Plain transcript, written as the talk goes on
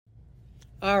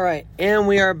All right, and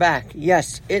we are back.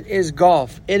 Yes, it is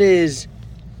golf. It is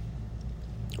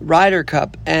Ryder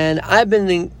Cup, and I've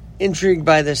been intrigued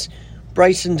by this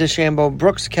Bryson DeChambeau,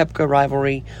 Brooks Koepka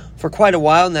rivalry for quite a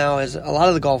while now, as a lot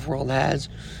of the golf world has.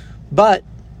 But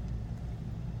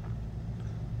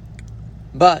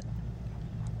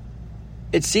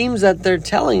it seems that they're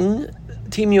telling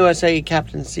Team USA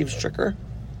captain Steve Stricker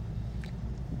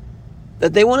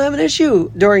that they won't have an issue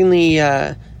during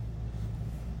the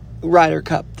Ryder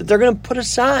Cup, that they're going to put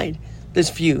aside this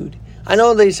feud. I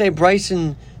know they say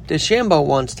Bryson DeChambeau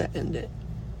wants to end it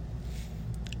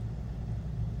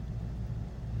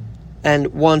and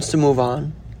wants to move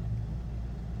on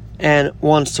and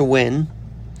wants to win,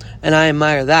 and I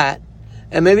admire that,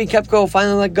 and maybe Koepka will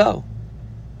finally let go.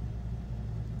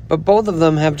 But both of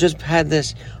them have just had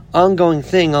this ongoing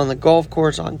thing on the golf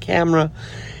course, on camera.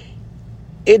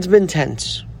 It's been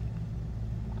tense.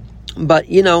 But,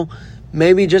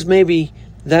 maybe, just maybe,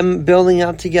 them building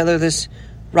out together this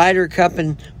Ryder Cup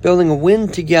and building a win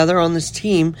together on this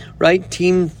team, right?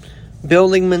 Team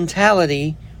building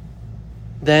mentality,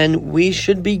 then we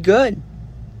should be good.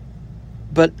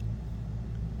 But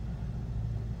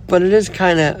it is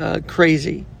kind of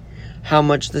crazy how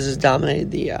much this has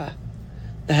dominated the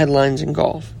headlines in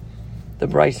golf, the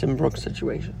Bryson Brooks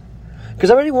situation. Because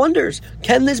everybody wonders,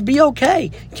 can this be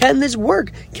okay? Can this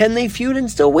work? Can they feud and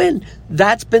still win?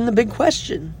 That's been the big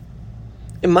question.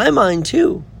 In my mind,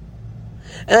 too.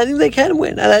 And I think they can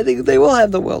win. And I think they will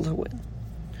have the will to win.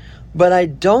 But I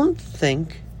don't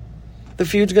think the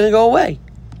feud's going to go away.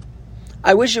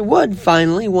 I wish it would,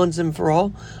 finally, once and for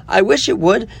all. I wish it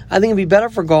would. I think it'd be better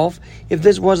for golf if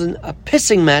this wasn't a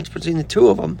pissing match between the two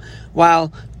of them,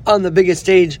 while on the biggest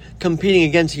stage competing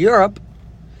against Europe.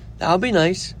 That would be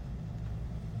nice.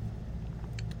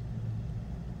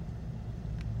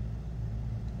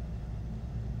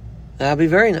 That'd be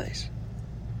very nice.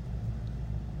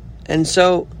 And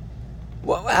so,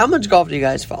 how much golf do you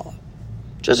guys follow?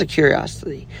 Just a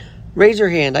curiosity. Raise your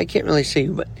hand. I can't really see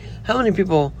you, but how many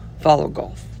people follow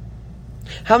golf?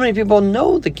 How many people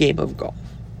know the game of golf?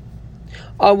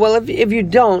 Well, if you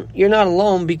don't, you're not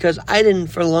alone, because I didn't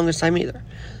for the longest time either.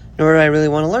 Nor did I really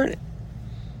want to learn it.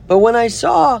 But when I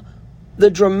saw the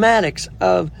dramatics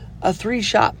of a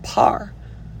 3-shot par,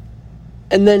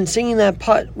 and then singing that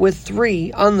putt with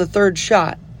 3 on the third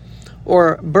shot,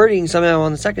 or birdieing somehow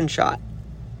on the second shot,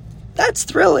 that's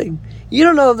thrilling. You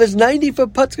don't know if this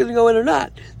 90-foot putt's going to go in or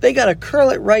not. They got to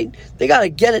curl it right. They got to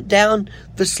get it down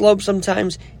the slope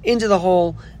sometimes into the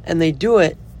hole, and they do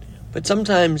it. But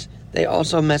sometimes they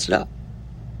also mess it up.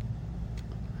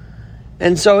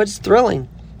 And so it's thrilling.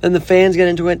 Then the fans get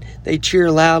into it. They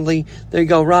cheer loudly. They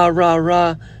go, rah, rah,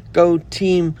 rah, go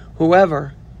team,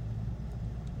 whoever.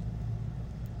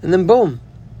 And then boom.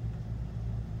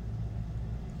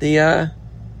 The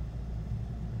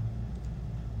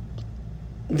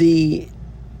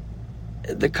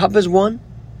cup is won.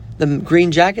 The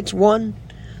green jacket's won.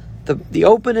 The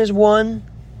open is won.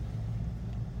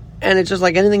 And it's just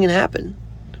like anything can happen.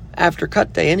 After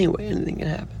cut day anyway, anything can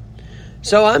happen.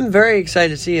 So I'm very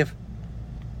excited to see if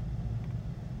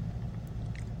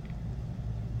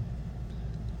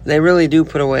they really do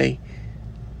put away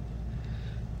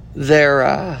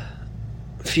their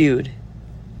feud.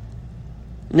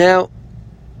 Now,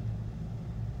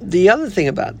 the other thing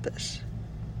about this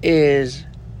is,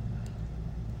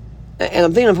 and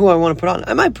I'm thinking of who I want to put on.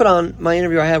 I might put on my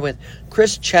interview I had with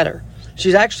Chris Cheddar.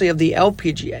 She's actually of the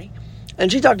LPGA. And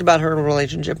she talked about her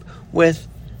relationship with,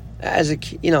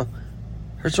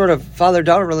 her sort of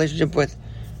father-daughter relationship with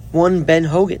one Ben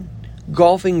Hogan.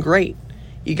 Golfing great.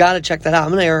 You got to check that out.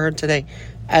 I'm going to air her today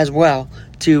as well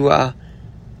to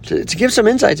give some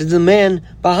insights into the man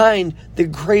behind the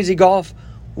crazy golf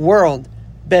world,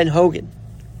 Ben Hogan.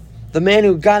 The man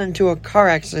who got into a car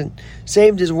accident,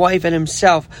 saved his wife and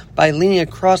himself by leaning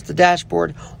across the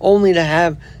dashboard, only to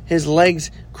have his legs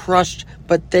crushed,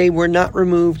 but they were not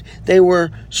removed. They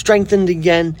were strengthened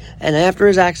again, and after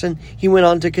his accident, he went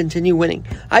on to continue winning.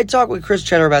 I talked with Chris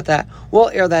Cheddar about that. We'll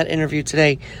air that interview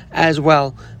today as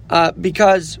well,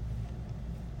 because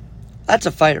that's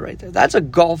a fighter right there. That's a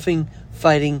golfing,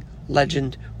 fighting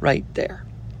legend right there.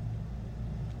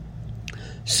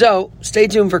 So, stay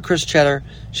tuned for Chris Cheddar.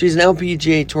 She's an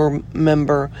LPGA Tour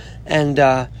member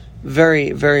and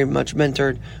very, very much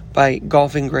mentored by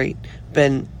golfing great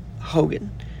Ben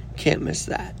Hogan. Can't miss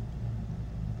that.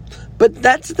 But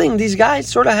that's the thing. These guys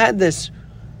sort of had this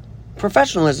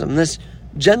professionalism, this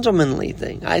gentlemanly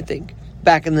thing, I think,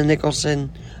 back in the Nicholas,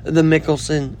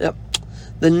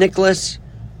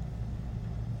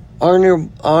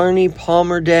 Arnie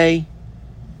Palmer day.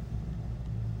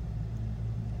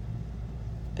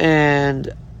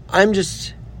 And I'm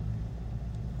just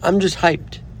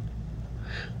hyped.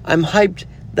 I'm hyped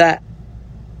that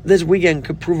this weekend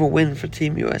could prove a win for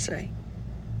Team USA.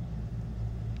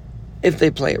 If they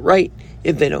play it right,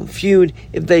 if they don't feud,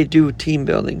 if they do team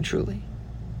building truly.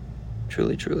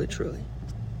 Truly, truly, truly.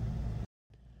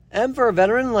 And for a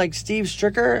veteran like Steve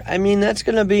Stricker, I mean, that's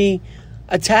going to be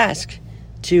a task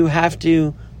to have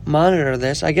to monitor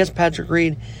this. I guess Patrick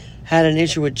Reed had an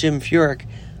issue with Jim Furyk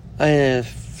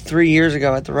 3 years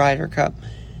ago at the Ryder Cup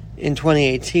in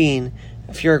 2018.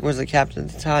 Furyk was the captain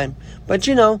at the time. But,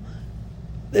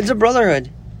 it's a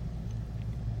brotherhood.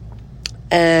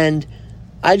 And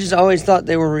I just always thought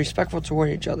they were respectful toward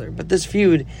each other. But this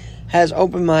feud has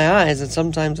opened my eyes that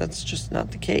sometimes that's just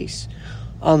not the case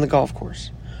on the golf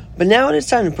course. But now it is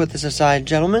time to put this aside,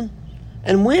 gentlemen,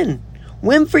 and win.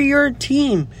 Win for your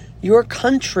team, your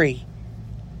country,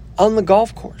 on the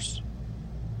golf course.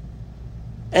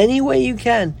 Any way you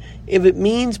can. If it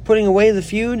means putting away the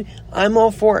feud, I'm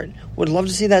all for it. Would love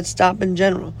to see that stop in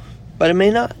general, but it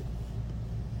may not.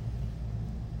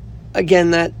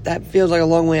 Again, that feels like a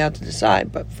long way out to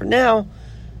decide, but for now,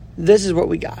 this is what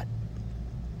we got.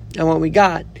 And what we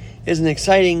got is an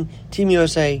exciting Team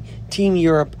USA, Team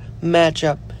Europe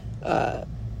matchup.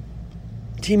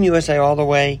 Team USA all the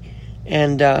way.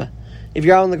 And if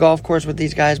you're out on the golf course with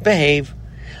these guys, behave.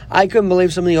 I couldn't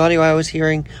believe some of the audio I was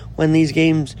hearing when these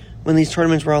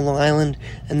tournaments were on Long Island,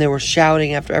 and they were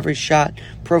shouting after every shot,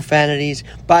 profanities.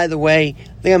 By the way,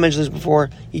 I think I mentioned this before,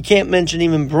 you can't mention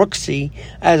even Brooksie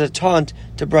as a taunt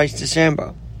to Bryson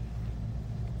DeChambeau.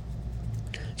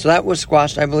 So that was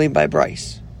squashed, I believe, by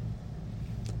Bryce.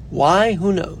 Why?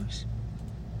 Who knows?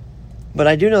 But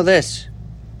I do know this.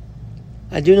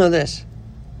 The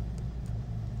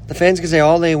fans can say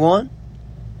all they want.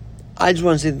 I just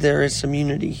want to see that there is some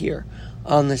unity here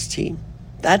on this team.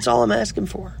 That's all I'm asking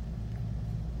for.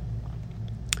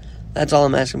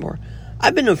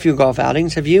 I've been to a few golf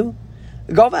outings. Have you?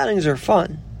 The golf outings are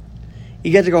fun.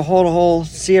 You get to go hole to hole,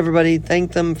 see everybody,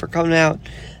 thank them for coming out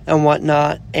and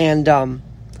whatnot. And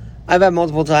I've had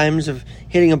multiple times of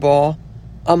hitting a ball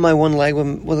on my one leg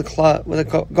with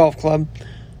a golf club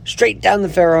straight down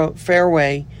the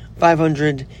fairway,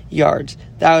 500 yards.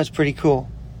 That was pretty cool.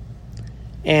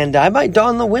 And I might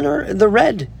don the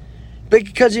red,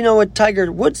 because you know what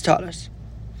Tiger Woods taught us?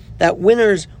 That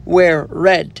winners wear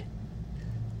red.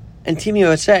 And Team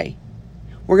USA,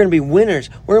 we're going to be winners.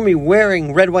 We're going to be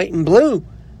wearing red, white, and blue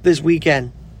this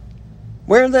weekend.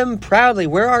 Wear them proudly.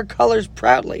 Wear our colors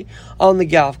proudly on the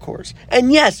golf course.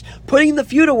 And yes, putting the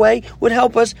feud away would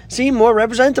help us seem more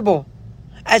representable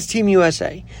as Team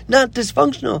USA, not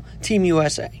dysfunctional Team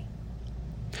USA.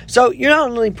 So you're not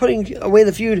only putting away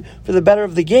the feud for the better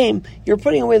of the game, you're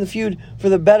putting away the feud for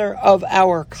the better of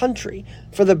our country,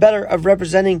 for the better of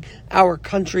representing our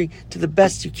country to the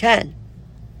best you can.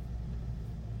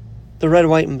 The red,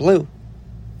 white, and blue.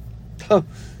 Oh,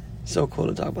 so cool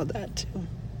to talk about that too.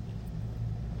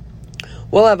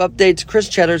 We'll have updates. Chris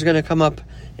Cheddar's going to come up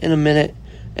in a minute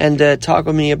and talk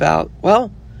with me about,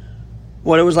 well,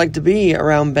 what it was like to be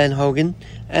around Ben Hogan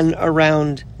and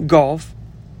around golf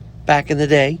back in the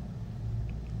day.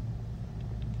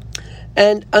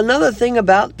 And another thing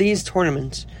about these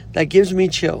tournaments that gives me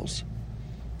chills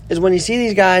is when you see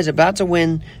these guys about to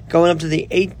win, going up to the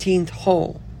 18th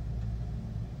hole,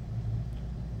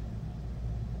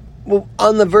 well,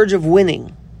 on the verge of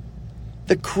winning,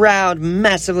 the crowd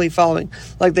massively following,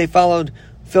 like they followed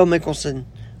Phil Mickelson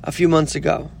a few months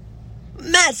ago.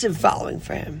 Massive following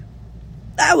for him.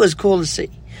 That was cool to see.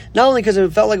 Not only because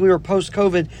it felt like we were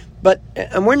post-COVID,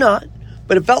 and we're not,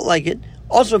 but it felt like it.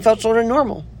 Also, it felt sort of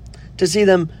normal to see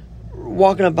them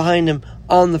walking up behind him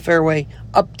on the fairway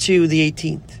up to the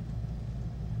 18th.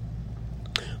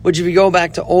 Which, if you go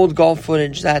back to old golf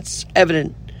footage, that's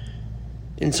evident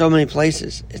in so many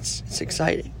places. It's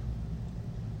exciting.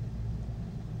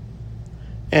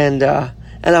 And I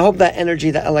hope that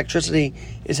energy, that electricity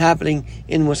is happening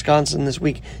in Wisconsin this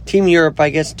week. Team Europe,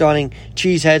 I guess, donning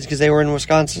cheese heads because they were in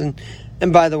Wisconsin.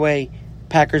 And by the way,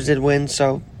 Packers did win,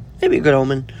 so maybe a good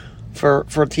omen for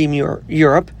Team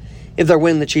Europe if they're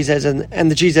winning the cheeseheads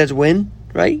and the cheeseheads win,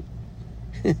 right?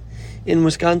 In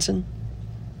Wisconsin.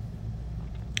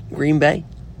 Green Bay.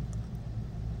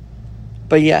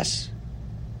 But yes,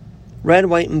 red,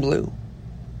 white, and blue.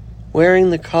 Wearing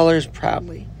the colors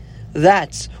proudly.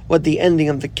 That's what the ending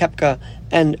of the Koepka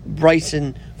and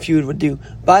Bryson feud would do.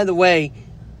 By the way,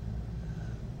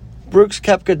 Brooks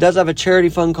Koepka does have a charity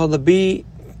fund called the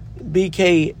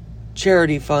BK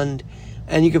Charity Fund,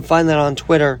 and you can find that on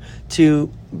Twitter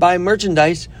to buy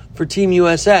merchandise for Team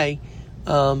USA.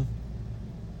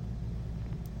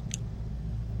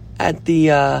 at the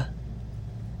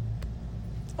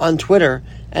on Twitter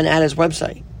and at his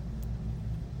website.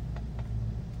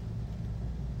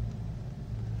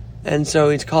 And so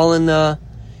he's calling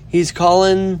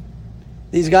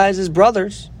these guys his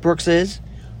brothers. Brooks is.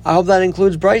 I hope that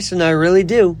includes Bryson. I really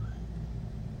do.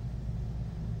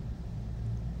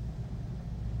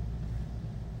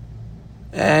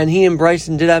 And he and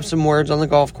Bryson did have some words on the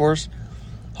golf course.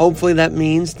 Hopefully that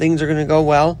means things are going to go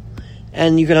well.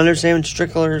 And you can understand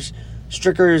Stricker's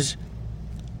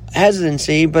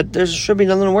hesitancy, but there should be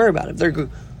nothing to worry about. If they're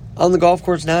on the golf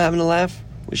course now having a laugh,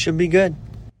 we should be good.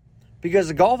 Because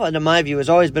the golf, in my view, has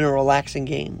always been a relaxing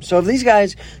game. So if these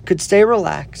guys could stay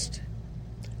relaxed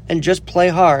and just play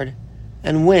hard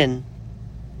and win,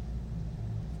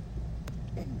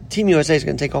 Team USA is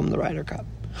going to take home the Ryder Cup.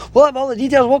 We'll have all the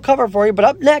details we'll cover for you, but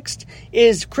up next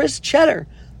is Chris Cheddar,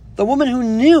 the woman who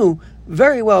knew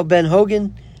very well Ben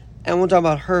Hogan, and we'll talk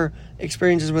about her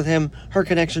experiences with him, her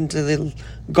connection to the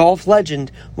golf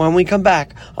legend when we come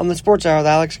back on the Sports Hour with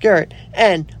Alex Garrett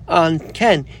and on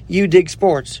Ken You Dig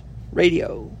Sports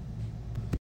Radio.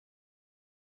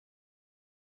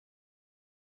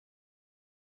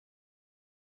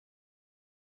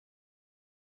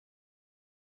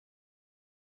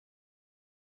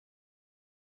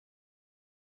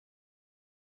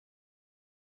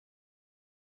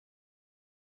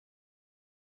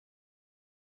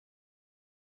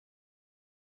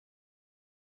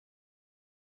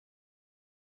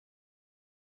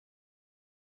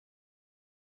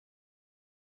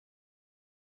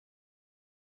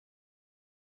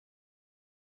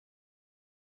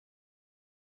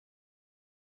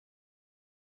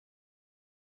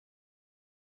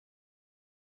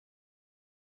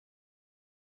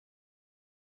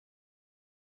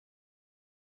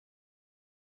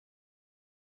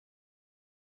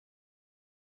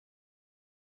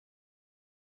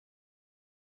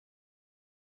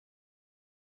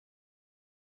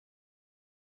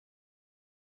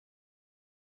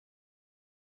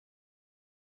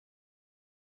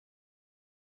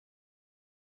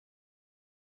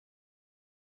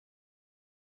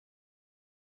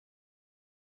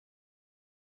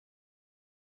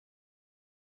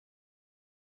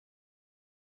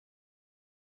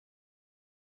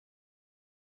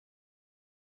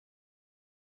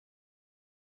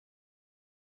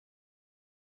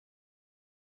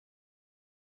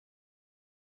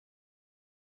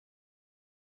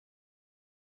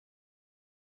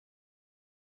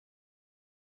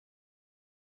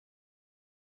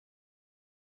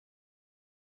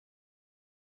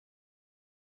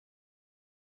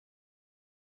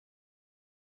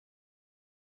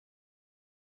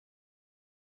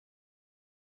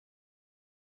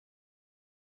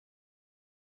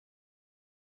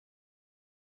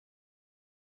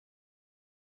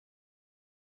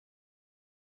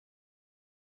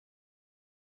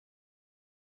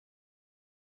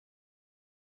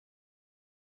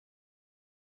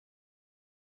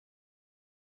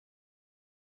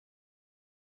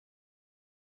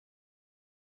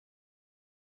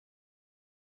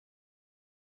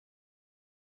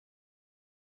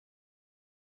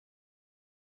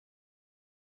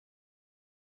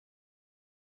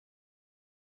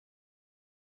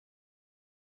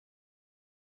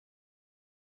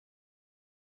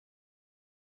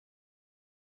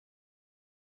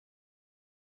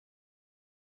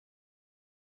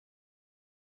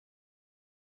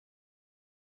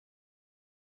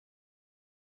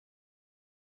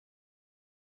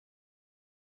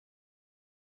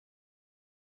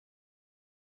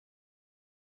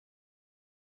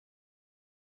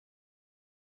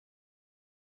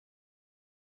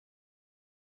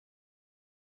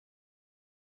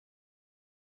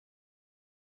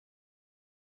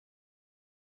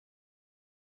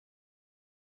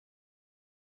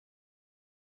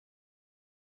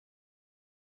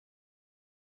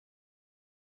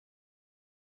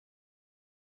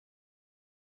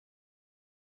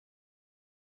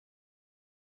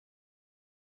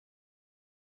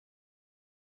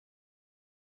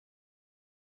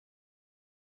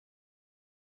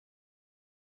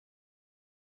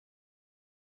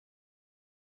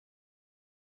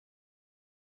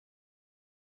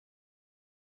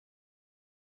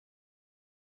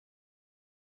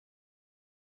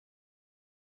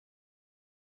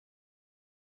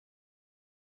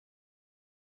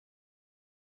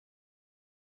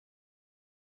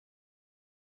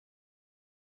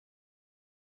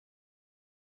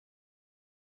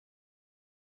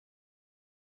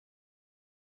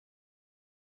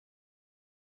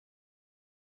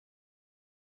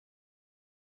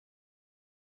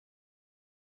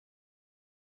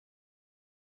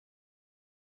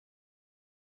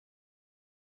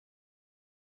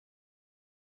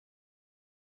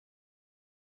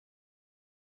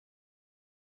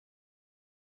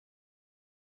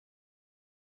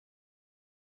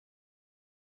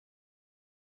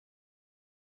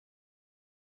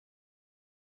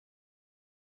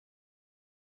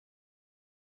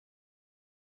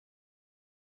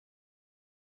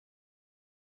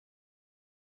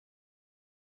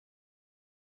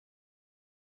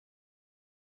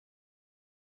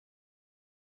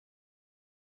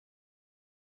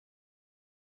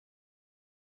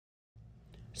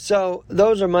 So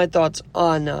those are my thoughts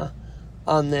on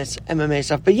this MMA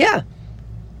stuff. But yeah,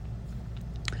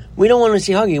 we don't want to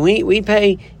see hugging. We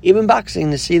pay even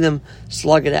boxing to see them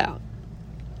slug it out,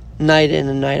 night in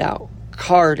and night out,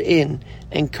 card in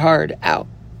and card out.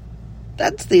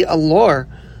 That's the allure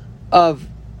of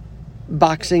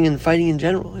boxing and fighting in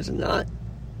general, is it not?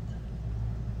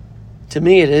 To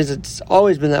me, it is. It's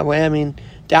always been that way. I mean,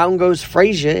 down goes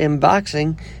Frazier in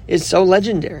boxing is so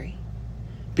legendary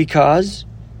because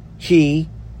he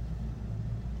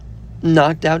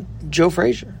knocked out Joe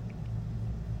Frazier.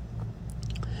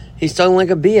 He stung like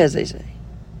a bee, as they say.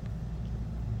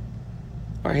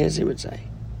 Or as he would say.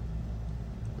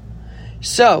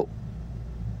 So,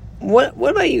 what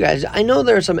about you guys? I know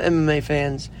there are some MMA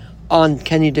fans on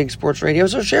Can You Dig Sports Radio,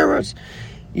 so share with us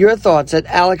your thoughts at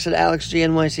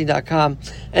alex@alexgnyc.com.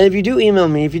 And if you do email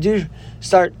me, if you do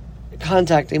start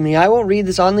contacting me, I will read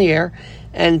this on the air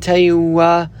and tell you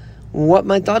what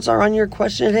my thoughts are on your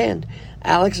question at hand.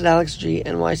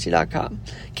 alex@alexgnyc.com.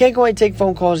 Can't go and take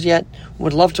phone calls yet.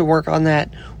 Would love to work on that.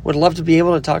 Would love to be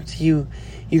able to talk to you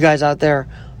guys out there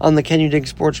on the Can You Dig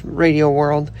Sports Radio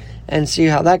world and see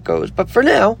how that goes. But for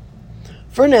now,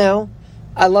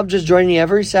 I love just joining you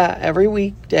every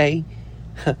weekday,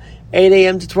 8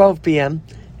 a.m. to 12 p.m.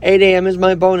 8 a.m. is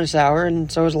my bonus hour, and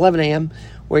so is 11 a.m.,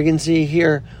 where you can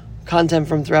hear content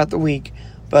from throughout the week.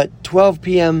 But 12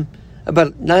 p.m.,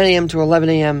 about 9 a.m. to 11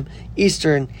 a.m.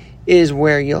 Eastern is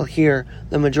where you'll hear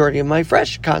the majority of my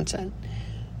fresh content.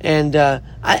 And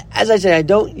as I say, I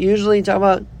don't usually talk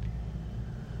about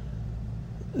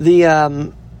the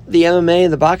MMA,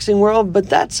 the boxing world, but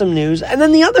that's some news. And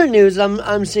then the other news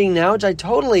I'm seeing now, which I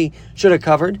totally should have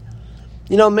covered,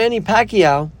 Manny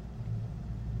Pacquiao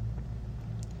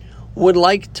would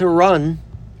like to run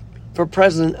for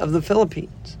president of the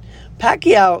Philippines.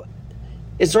 Pacquiao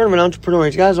is sort of an entrepreneur.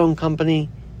 He's got his own company.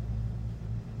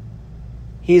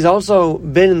 He's also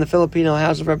been in the Filipino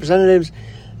House of Representatives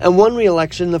and won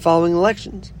re-election in the following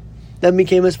elections. Then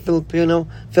became a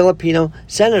Filipino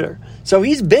senator. So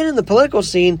he's been in the political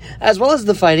scene, as well as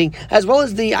the fighting, as well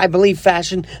as the, I believe,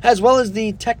 fashion, as well as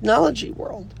the technology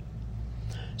world.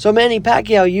 So Manny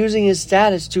Pacquiao using his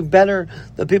status to better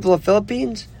the people of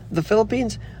the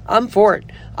Philippines, I'm for it.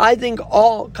 I think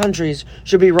all countries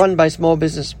should be run by small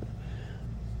business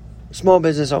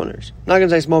owners. I'm not going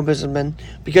to say small businessmen,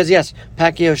 because yes,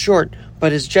 Pacquiao's short,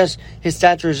 but his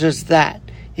stature is just that.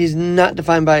 He's not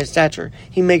defined by his stature.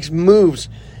 He makes moves,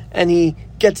 and he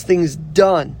gets things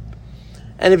done.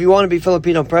 And if you want to be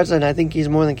Filipino president, I think he's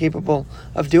more than capable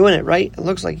of doing it, right? It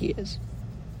looks like he is.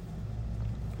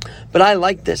 But I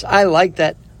like this. I like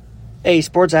that a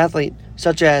sports athlete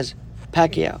such as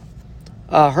Pacquiao,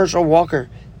 Herschel Walker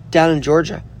down in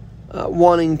Georgia,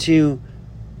 wanting to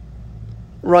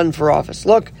run for office.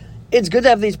 Look, it's good to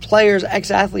have these players,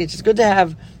 ex-athletes. It's good to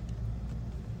have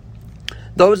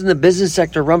those in the business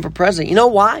sector run for president. You know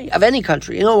why? Of any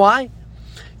country. You know why?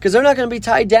 Because they're not going to be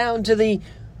tied down to the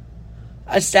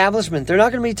establishment. They're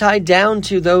not going to be tied down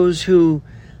to those who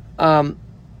want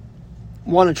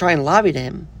to try and lobby to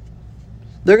him.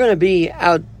 They're going to be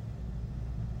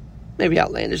maybe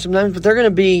outlandish sometimes, but they're going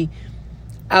to be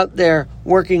out there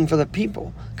working for the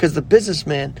people, because the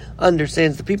businessman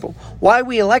understands the people. Why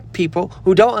we elect people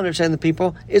who don't understand the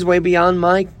people is way beyond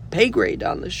my pay grade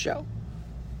on this show.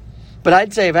 But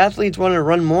I'd say if athletes wanted to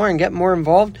run more and get more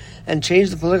involved and change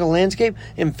the political landscape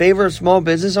in favor of small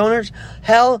business owners,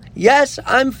 hell yes,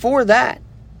 I'm for that.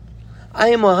 I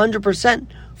am 100%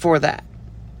 for that.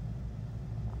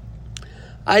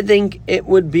 I think it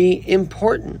would be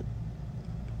important.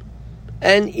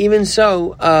 And even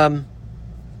so,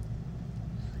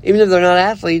 even if they're not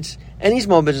athletes, any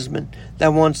small businessman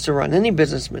that wants to run, any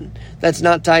businessman that's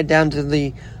not tied down to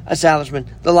the establishment,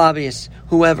 the lobbyists,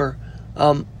 whoever,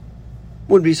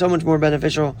 would be so much more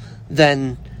beneficial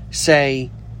than, say,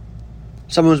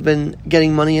 someone who's been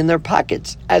getting money in their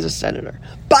pockets as a senator.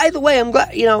 By the way, I'm glad,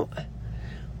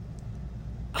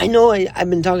 I know I've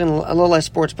been talking a little less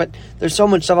sports, but there's so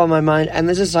much stuff on my mind, and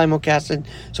this is simulcasted,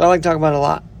 so I like to talk about it a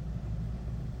lot.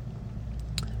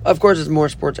 Of course, it's more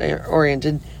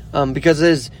sports-oriented, because it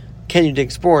is Can You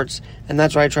Dig Sports, and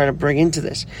that's why I try to bring into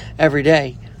this every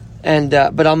day. And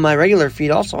but on my regular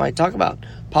feed also, I talk about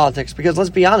politics, because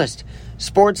let's be honest,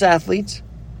 sports athletes,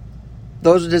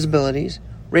 those with disabilities,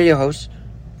 radio hosts,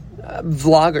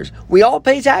 vloggers, we all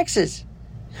pay taxes.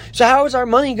 So how is our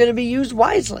money going to be used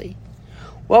wisely?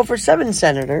 Well, for 7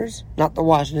 senators, not the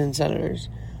Washington senators,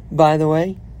 by the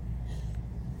way,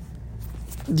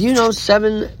 do you know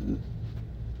 7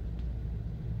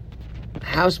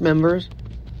 House members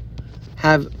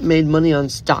have made money on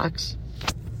stocks?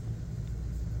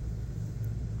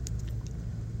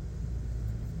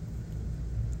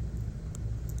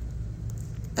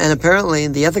 And apparently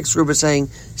the ethics group is saying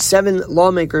 7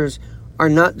 lawmakers are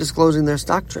not disclosing their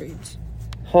stock trades.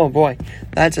 Oh boy,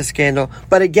 that's a scandal.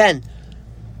 But again,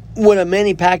 would a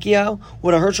Manny Pacquiao,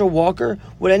 would a Herschel Walker,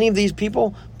 would any of these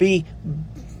people be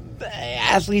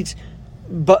athletes,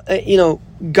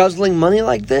 guzzling money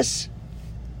like this?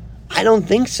 I don't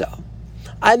think so.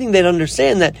 I think they'd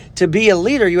understand that to be a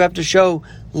leader, you have to show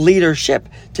leadership.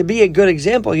 To be a good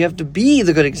example, you have to be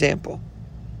the good example.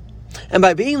 And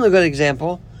by being the good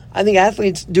example, I think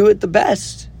athletes do it the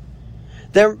best.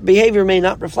 Their behavior may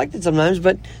not reflect it sometimes,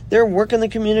 but their work in the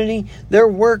community, their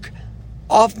work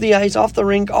off the ice, off the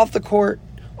rink, off the court,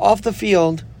 off the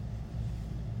field,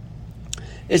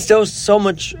 is still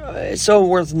it's so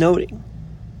worth noting.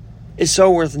 It's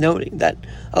so worth noting that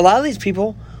a lot of these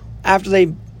people, after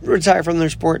they retire from their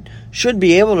sport, should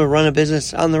be able to run a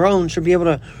business on their own, should be able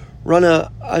to run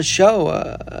a show,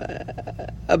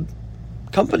 a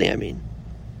company,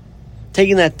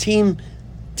 taking that team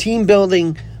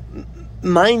building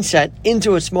mindset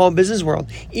into a small business world,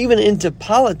 even into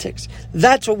politics.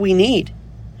 That's what we need.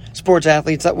 Sports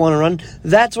athletes that want to run,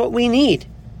 that's what we need.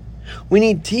 We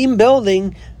need team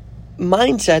building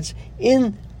mindsets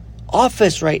in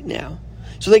office right now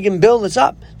so they can build us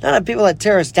up, not have people that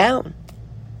tear us down.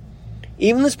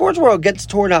 Even the sports world gets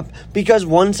torn up because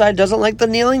one side doesn't like the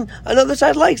kneeling, another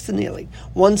side likes the kneeling.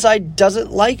 One side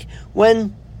doesn't like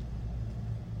when...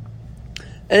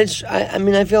 And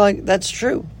I feel like that's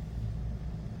true.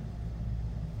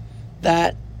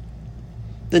 That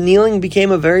the kneeling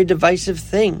became a very divisive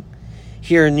thing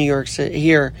here in New York City,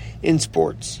 here in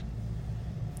sports.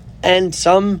 And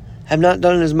some have not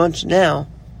done it as much now.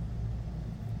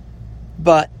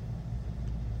 But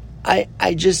I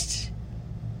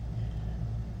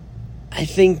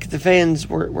think the fans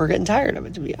were getting tired of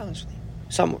it, to be honest with you.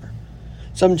 Some were.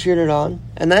 Some cheered it on,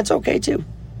 and that's okay too.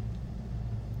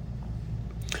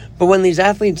 But when these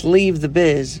athletes leave the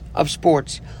biz of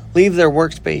sports, leave their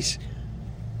workspace,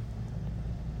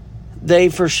 they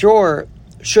for sure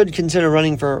should consider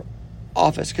running for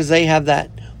office because they have that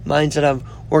mindset of,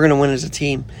 we're going to win as a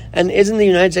team. And isn't the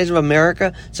United States of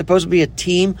America supposed to be a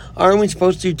team? Aren't we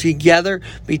supposed to together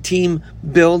be team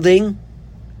building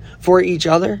for each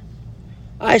other?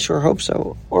 I sure hope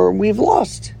so. Or we've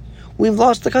lost. We've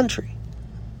lost the country.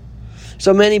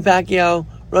 So Manny Pacquiao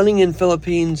running in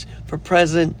Philippines for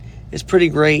president is pretty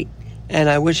great. And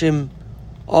I wish him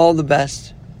all the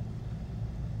best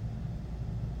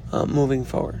moving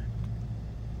forward.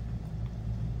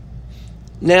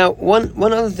 Now,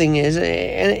 one other thing is, and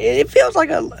it feels like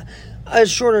a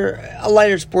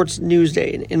lighter sports news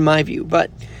day in my view, but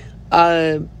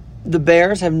the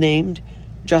Bears have named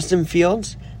Justin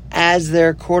Fields as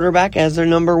their quarterback, as their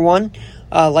number one,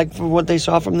 like from what they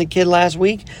saw from the kid last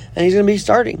week, and he's going to be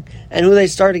starting. And who they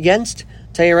start against,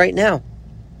 I'll tell you right now,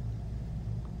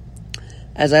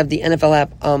 as I have the NFL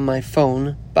app on my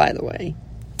phone, by the way.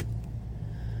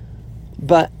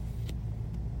 But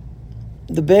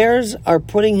the Bears are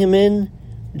putting him in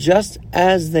just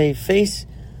as they face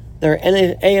their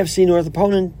AFC North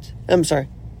opponent.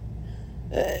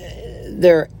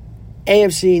 Their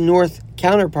AFC North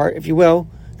counterpart, if you will,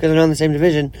 because they're not in the same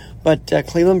division, but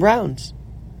Cleveland Browns.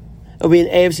 It'll be an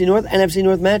AFC North, NFC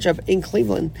North matchup in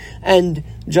Cleveland. And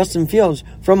Justin Fields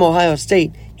from Ohio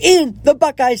State in the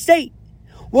Buckeye State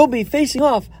will be facing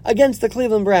off against the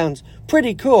Cleveland Browns.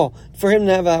 Pretty cool for him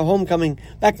to have a homecoming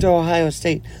back to Ohio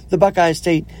State, the Buckeye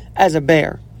State, as a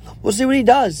Bear. We'll see what he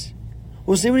does.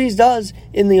 We'll see what he does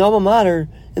in the alma mater,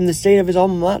 in the state of his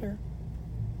alma mater.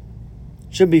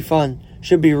 Should be fun.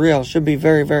 Should be real. Should be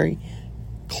very, very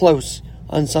close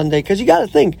on Sunday. Because you got to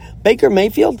think, Baker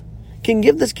Mayfield can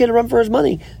give this kid a run for his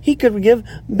money. He could give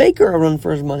Baker a run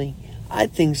for his money. I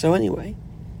think so anyway.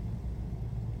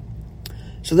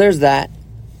 So there's that.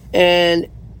 And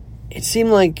it seemed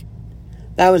like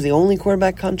that was the only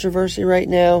quarterback controversy right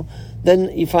now.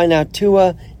 Then you find out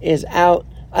Tua is out.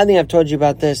 I think I've told you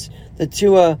about this. The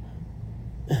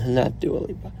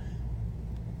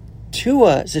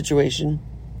Tua situation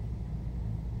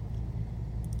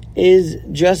is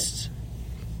just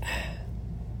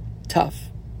tough.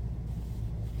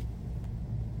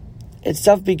 It's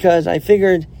tough because I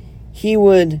figured he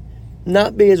would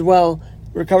not be as well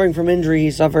recovering from injury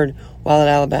he suffered while at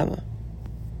Alabama.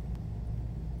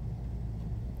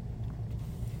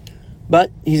 But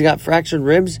he's got fractured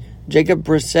ribs. Jacob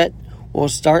Brissett will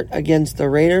start against the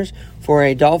Raiders for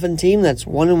a Dolphin team that's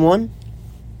 1-1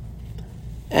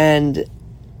 and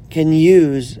can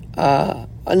use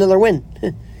another win.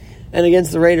 And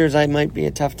against the Raiders, it might be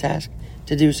a tough task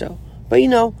to do so. But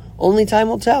only time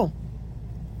will tell.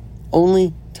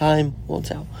 Only time will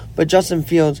tell. But Justin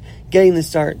Fields getting the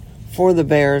start for the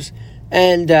Bears,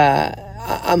 and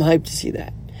I'm hyped to see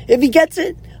that. If he gets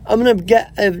it, I'm going to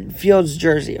get a Fields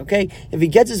jersey, okay? If he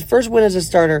gets his first win as a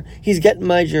starter, he's getting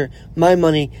my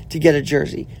money to get a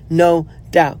jersey. No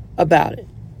doubt about it.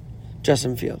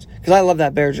 Justin Fields. Because I love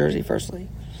that Bear jersey, personally.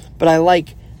 But I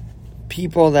like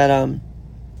people that,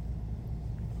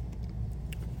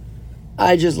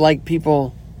 I just like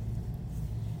people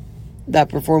that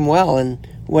perform well in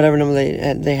whatever number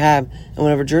they have and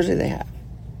whatever jersey they have.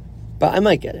 But I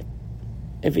might get it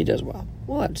if he does well.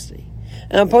 We'll have to see.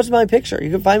 And I'm posting my picture.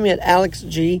 You can find me at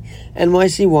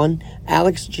AlexGNYC1,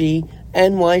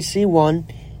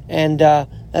 AlexGNYC1, and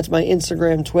that's my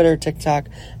Instagram, Twitter, TikTok.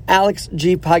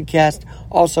 AlexG Podcast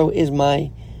also is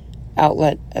my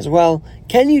outlet as well.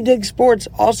 Can You Dig Sports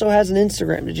also has an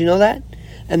Instagram. Did you know that?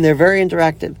 And they're very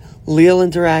interactive. Leal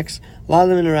interacts. A lot of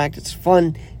them interact. It's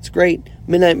fun. It's great.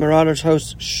 Midnight Marauders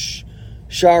host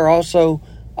Shar also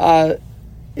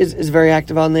is very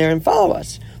active on there. And follow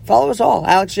us. Follow us all.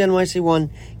 AlexGNYC1,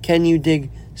 Can You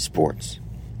Dig Sports?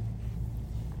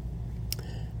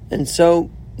 And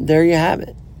so, there you have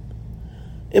it.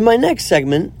 In my next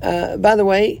segment, by the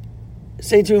way,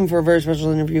 stay tuned for a very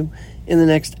special interview in the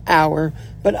next hour.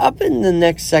 But up in the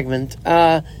next segment,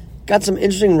 got some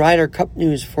interesting Ryder Cup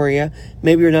news for you.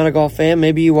 Maybe you're not a golf fan.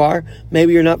 Maybe you are.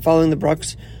 Maybe you're not following the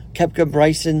Brooks, Koepka,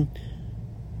 Bryson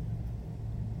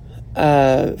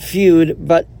feud.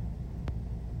 But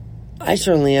I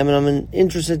certainly am, and I'm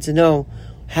interested to know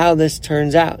how this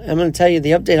turns out. I'm going to tell you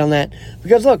the update on that.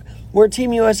 Because, look, we're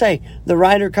Team USA. The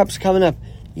Ryder Cup's coming up.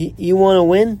 You want to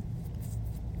win?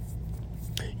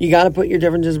 You got to put your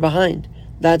differences behind.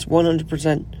 That's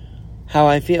 100% how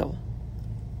I feel.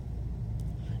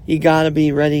 You got to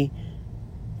be ready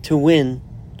to win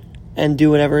and do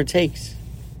whatever it takes.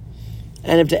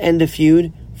 And if to end a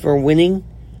feud for winning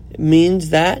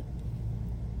means that,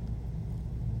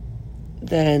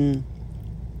 then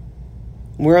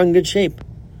we're in good shape.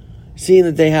 Seeing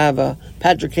that they have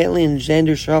Patrick Cantley and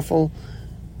Xander Schauffele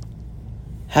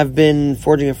have been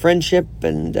forging a friendship,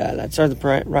 and that started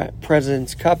the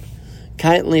President's Cup.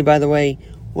 Cantley, by the way,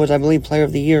 was, I believe, Player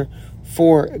of the Year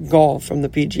for golf from the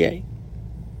PGA.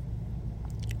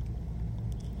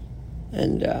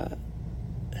 And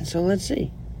so let's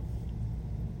see.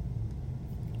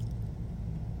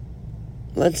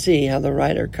 Let's see how the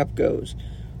Ryder Cup goes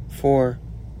for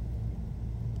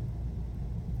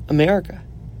America.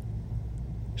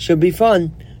 Should be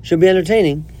fun. Should be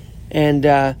entertaining. And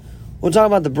we'll talk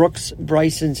about the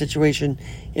Brooks-Bryson situation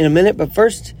in a minute. But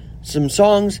first, some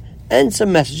songs and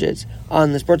some messages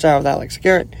on the Sports Hour with Alex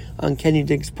Garrett on Can You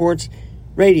Dig Sports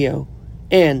Radio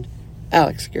and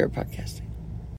Alex Garrett Podcasting.